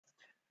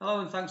Hello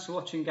and thanks for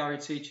watching Gary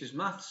Teaches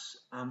Maths.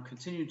 I'm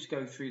continuing to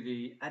go through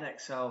the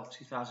Edexcel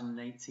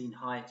 2018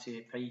 higher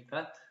tier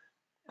paper.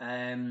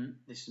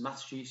 This is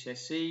Maths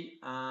GCSE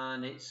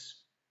and it's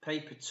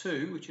paper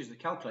 2, which is the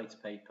calculator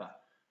paper.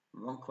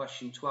 We're on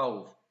question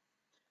 12.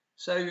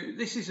 So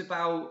this is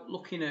about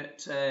looking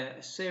at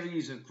a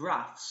series of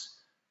graphs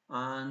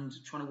and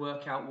trying to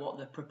work out what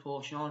the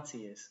proportionality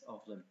is of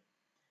them.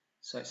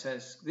 So it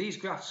says these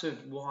graphs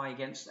of y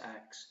against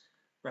x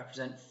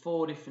represent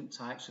 4 different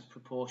types of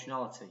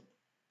proportionality.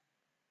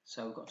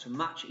 So we've got to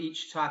match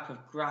each type of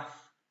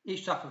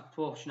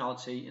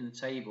proportionality in the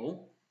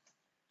table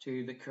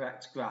to the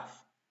correct graph.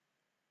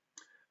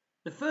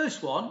 The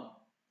first one,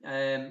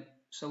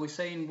 so we're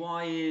saying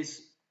y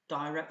is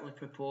directly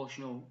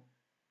proportional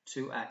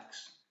to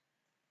x.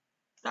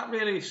 That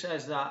really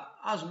says that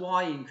as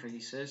y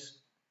increases,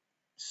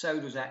 so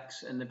does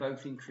x, and they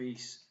both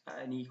increase at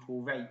an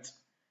equal rate.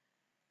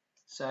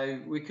 So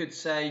we could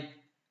say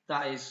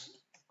that is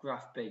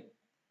graph B.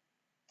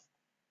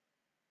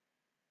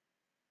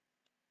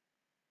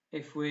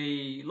 If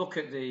we look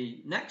at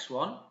the next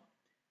one,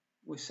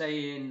 we're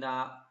saying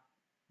that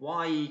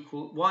y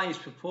is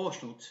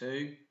proportional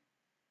to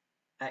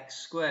x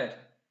squared.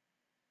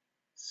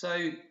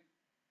 So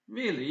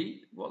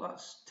really what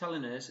that's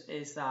telling us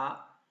is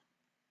that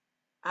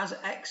as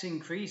x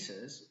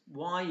increases,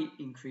 y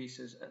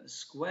increases at the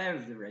square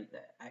of the rate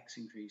that x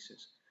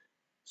increases.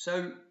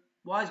 So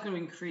y is going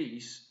to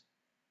increase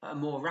at a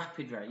more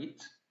rapid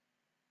rate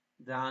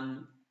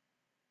than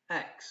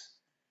x.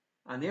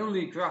 And the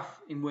only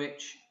graph in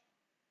which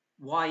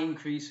y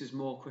increases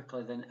more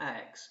quickly than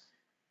x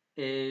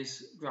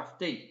is graph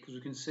D, because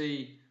we can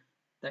see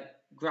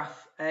that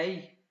graph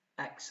A,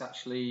 x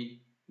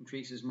actually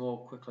increases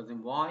more quickly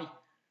than y,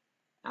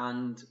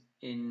 and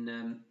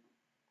in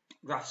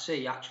graph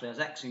C, actually as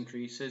x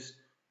increases,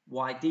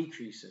 y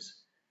decreases.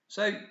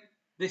 So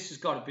this has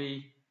got to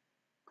be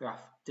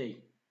graph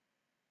D.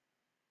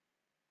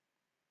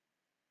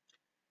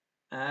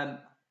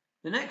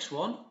 The next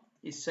one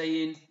is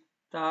saying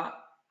that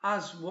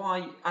as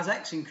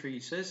x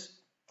increases,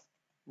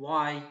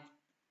 y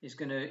is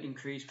going to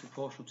increase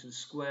proportional to the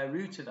square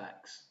root of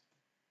x.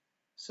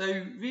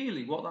 So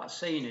really what that's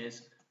saying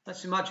is,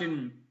 let's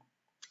imagine,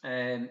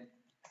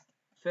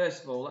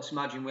 first of all, let's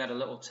imagine we had a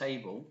little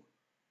table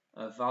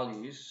of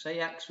values.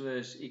 Say x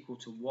was equal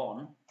to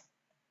 1,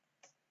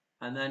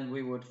 and then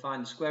we would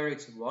find the square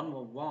root of 1.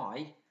 Well,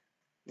 y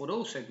would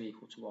also be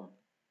equal to 1.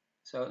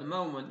 So at the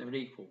moment they're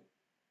equal.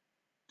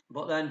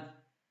 But then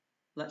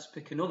let's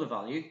pick another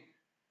value.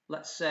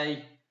 Let's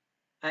say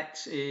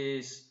x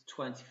is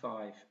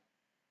 25.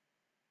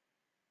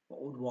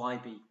 What would y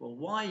be? Well,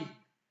 y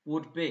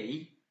would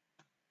be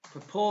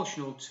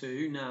proportional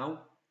to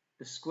now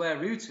the square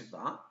root of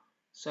that.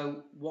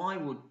 So y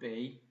would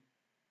be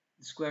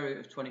the square root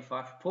of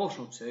 25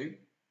 proportional to,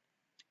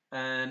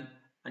 and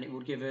it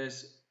would give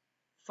us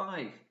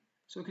 5.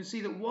 So we can see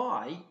that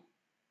y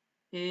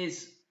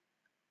is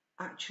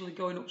actually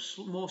going up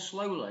more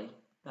slowly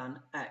than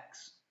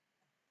x.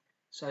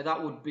 So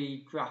that would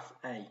be graph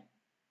A.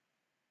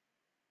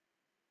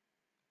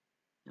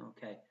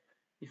 Okay,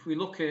 if we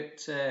look at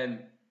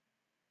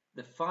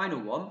the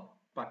final one,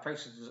 by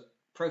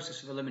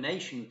process of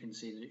elimination, we can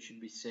see that it should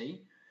be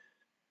C.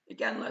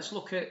 Again, let's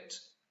look at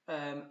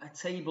a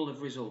table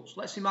of results.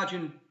 Let's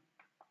imagine,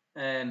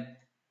 rather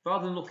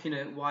than looking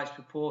at y is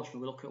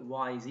proportional, we look at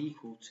y is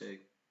equal to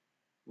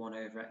 1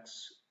 over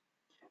x.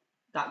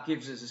 That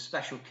gives us a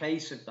special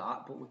case of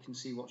that, but we can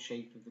see what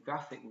shape of the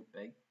graph it would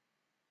be.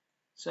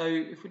 So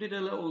if we did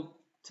a little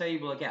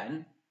table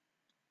again,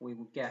 we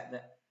would get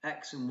the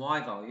x and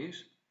y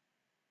values.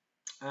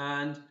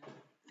 And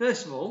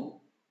first of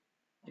all,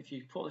 if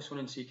you put this one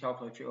into your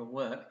calculator, it will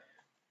work.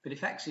 But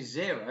if x is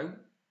 0,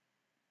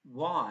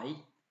 y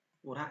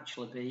would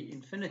actually be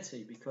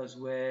infinity, because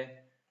we're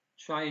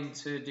trying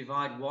to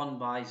divide 1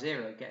 by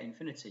 0, get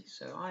infinity.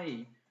 So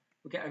i.e.,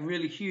 we get a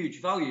really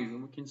huge value,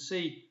 and we can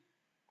see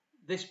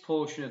this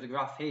portion of the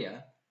graph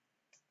here,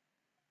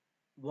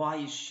 y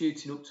is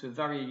shooting up to a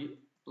very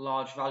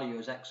large value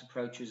as x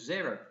approaches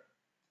 0.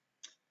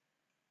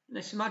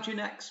 Let's imagine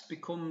x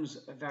becomes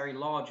a very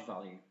large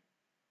value.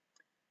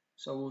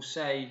 So we'll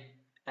say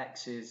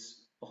x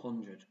is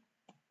 100.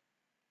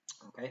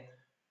 Okay.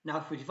 Now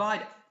if we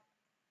divide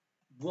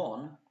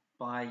 1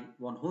 by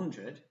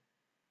 100,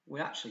 we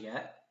actually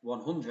get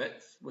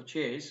 1/100th, which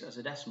is, as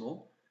a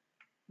decimal,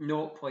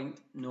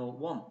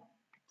 0.01.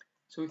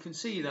 So we can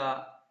see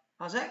that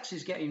as x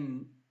is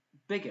getting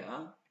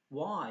bigger,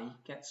 y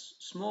gets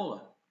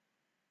smaller.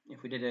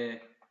 If we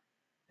did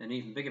an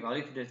even bigger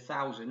value, if we did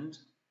 1,000,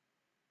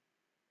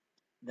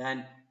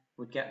 then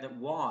we'd get that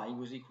y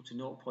was equal to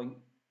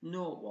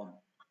 0.01.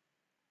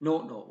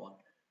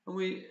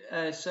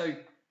 And so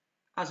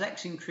as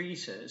x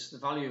increases, the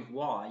value of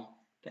y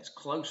gets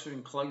closer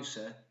and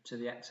closer to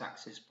the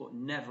x-axis, but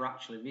never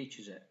actually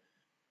reaches it.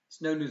 It's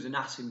known as an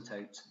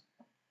asymptote.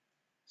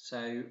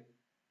 So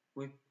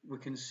we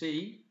can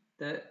see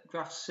that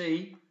graph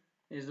C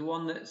is the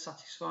one that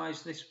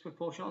satisfies this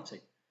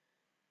proportionality.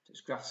 So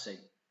it's graph C.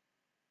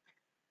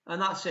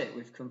 And that's it,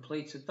 we've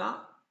completed that.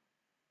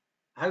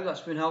 I hope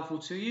that's been helpful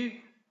to you.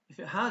 If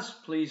it has,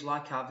 please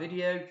like our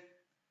video,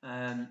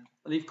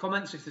 leave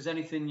comments if there's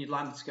anything you'd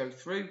like me to go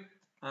through,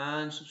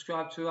 and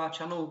subscribe to our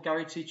channel,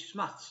 Gary Teaches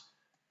Maths.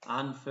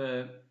 And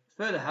for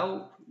further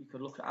help, you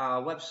could look at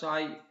our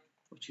website,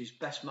 which is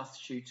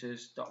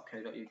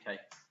bestmathstutors.co.uk.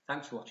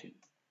 Thanks for watching.